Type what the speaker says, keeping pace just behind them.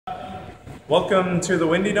Welcome to the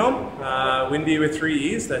WindEEE Dome, WindEEE with 3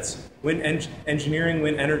 E's. That's wind engineering,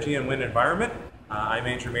 wind energy, and wind environment. I'm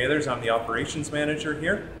Andrew Mathers. I'm the operations manager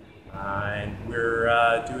here. And we're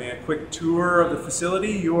doing a quick tour of the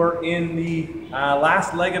facility. You're in the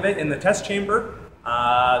last leg of it in the test chamber.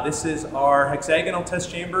 This is our hexagonal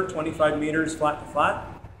test chamber, 25 meters flat to flat.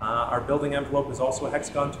 Our building envelope is also a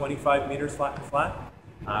hexagon, 25 meters flat to flat.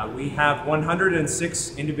 We have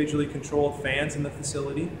 106 individually controlled fans in the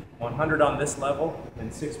facility, 100 on this level,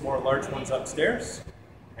 and 6 more large ones upstairs.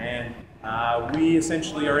 And we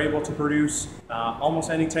essentially are able to produce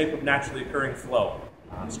almost any type of naturally occurring flow.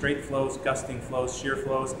 Straight flows, gusting flows, shear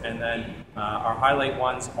flows, and then our highlight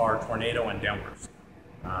ones are tornado and downburst.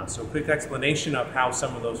 So quick explanation of how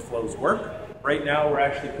some of those flows work. Right now we're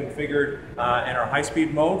actually configured in our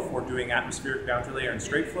high-speed mode for doing atmospheric boundary layer and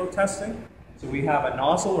straight flow testing. So we have a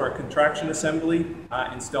nozzle or a contraction assembly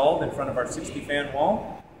installed in front of our 60 fan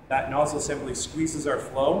wall. That nozzle assembly squeezes our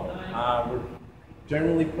flow. We're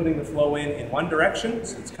generally putting the flow in one direction,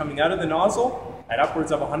 so it's coming out of the nozzle at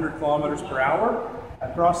upwards of 100 kilometers per hour,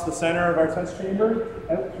 across the center of our test chamber,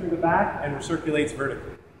 out through the back, and recirculates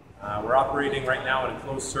vertically. We're operating right now in a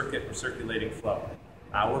closed circuit recirculating flow.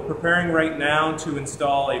 We're preparing right now to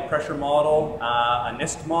install a pressure model, a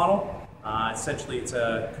NIST model. Essentially, it's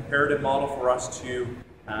a comparative model for us to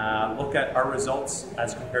look at our results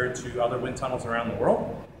as compared to other wind tunnels around the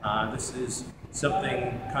world. This is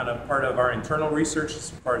something kind of part of our internal research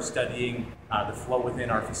as far as studying the flow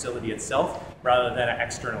within our facility itself, rather than an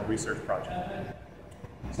external research project.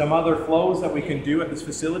 Some other flows that we can do at this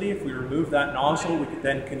facility, if we remove that nozzle, we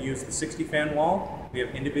then can use the 60 fan wall. We have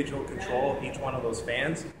individual control of each one of those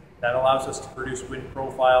fans. That allows us to produce wind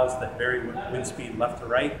profiles that vary with wind speed left to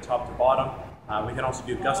right, top to bottom. We can also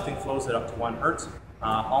do gusting flows at up to 1 hertz.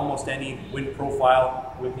 Almost any wind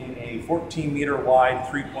profile within a 14 meter wide,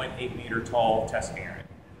 3.8 meter tall testing area.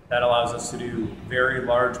 That allows us to do very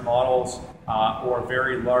large models or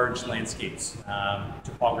very large landscapes,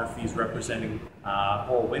 topographies representing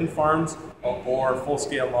whole wind farms or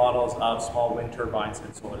full-scale models of small wind turbines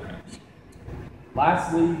and solar panels.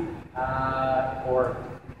 Lastly,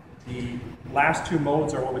 the last 2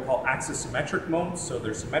 modes are what we call axis symmetric modes, so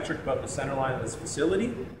they're symmetric about the center line of this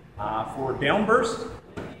facility. For downburst,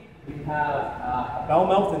 we have a bell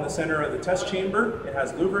mouth in the center of the test chamber. It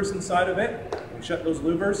has louvers inside of it. We shut those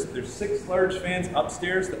louvers. There's 6 large fans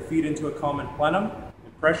upstairs that feed into a common plenum.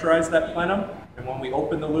 We pressurize that plenum, and when we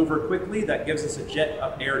open the louver quickly, that gives us a jet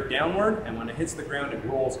of air downward, and when it hits the ground, it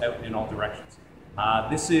rolls out in all directions.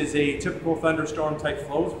 This is a typical thunderstorm type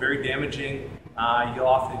flows, very damaging. You'll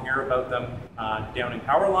often hear about them down in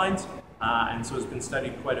power lines, and so it's been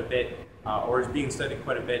studied quite a bit, or is being studied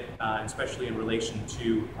quite a bit, especially in relation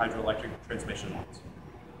to hydroelectric transmission lines.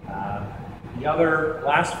 The other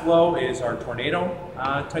last flow is our tornado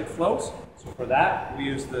type flows. So for that, we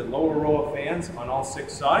use the lower row of fans on all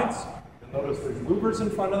 6 sides. You'll notice there's louvers in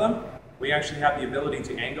front of them. We actually have the ability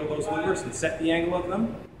to angle those louvers and set the angle of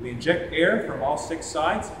them. We inject air from all 6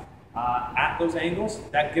 sides at those angles.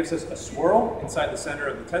 That gives us a swirl inside the center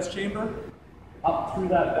of the test chamber. Up through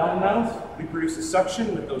that bell mouth, we produce a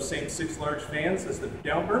suction with those same 6 large fans as the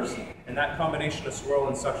downburst, and that combination of swirl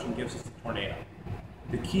and suction gives us the tornado.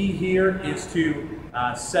 The key here is to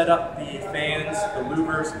set up the fans, the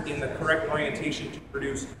louvers, in the correct orientation to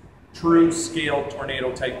produce true scale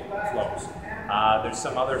tornado type flows. There's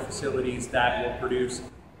some other facilities that will produce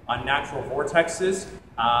unnatural vortexes,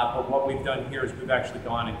 but what we've done here is we've actually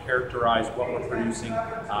gone and characterized what we're producing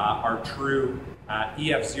are true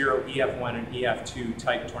EF0, EF1, and EF2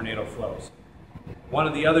 type tornado flows. One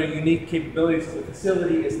of the other unique capabilities of the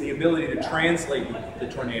facility is the ability to translate the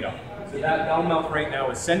tornado. So that bell mouth right now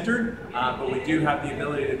is centered, but we do have the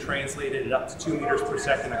ability to translate it at up to 2 meters per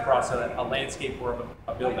second across a landscape or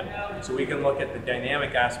a building. So we can look at the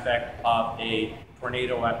dynamic aspect of a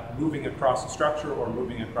tornado moving across a structure or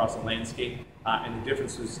moving across a landscape, and the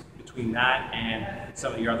differences between that and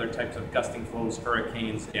some of the other types of gusting flows,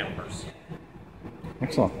 hurricanes, downbursts.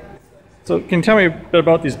 Excellent. So can you tell me a bit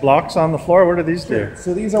about these blocks on the floor? What do these do?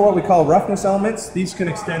 So these are what we call roughness elements. These can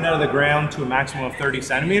extend out of the ground to a maximum of 30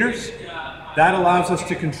 centimeters. That allows us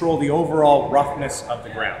to control the overall roughness of the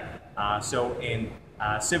ground. So in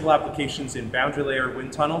civil applications in boundary layer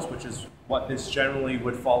wind tunnels, which is what this generally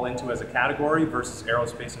would fall into as a category versus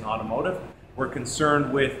aerospace and automotive, we're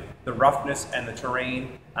concerned with the roughness and the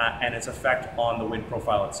terrain and its effect on the wind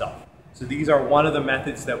profile itself. So these are one of the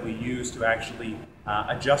methods that we use to actually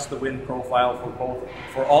adjust the wind profile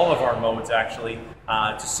for all of our modes actually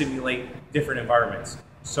to simulate different environments.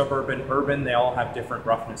 suburban, urban, they all have different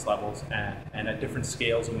roughness levels, and at different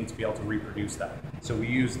scales we need to be able to reproduce that. So we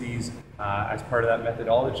use these as part of that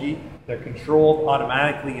methodology. They're controlled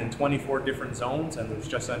automatically in 24 different zones, and there's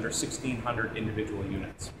just under 1,600 individual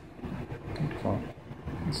units. Excellent.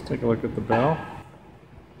 Let's take a look at the bell.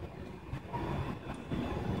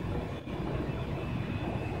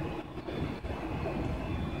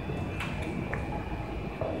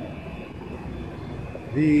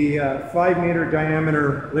 The 5-meter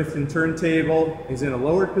diameter lift and turntable is in a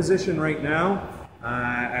lowered position right now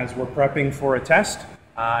as we're prepping for a test.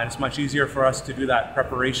 And it's much easier for us to do that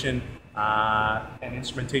preparation and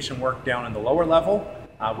instrumentation work down in the lower level.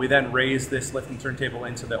 We then raise this lift and turntable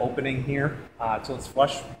into the opening here till it's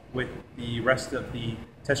flush with the rest of the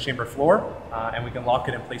test chamber floor, and we can lock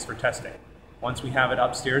it in place for testing. Once we have it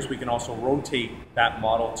upstairs, we can also rotate that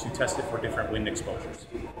model to test it for different wind exposures.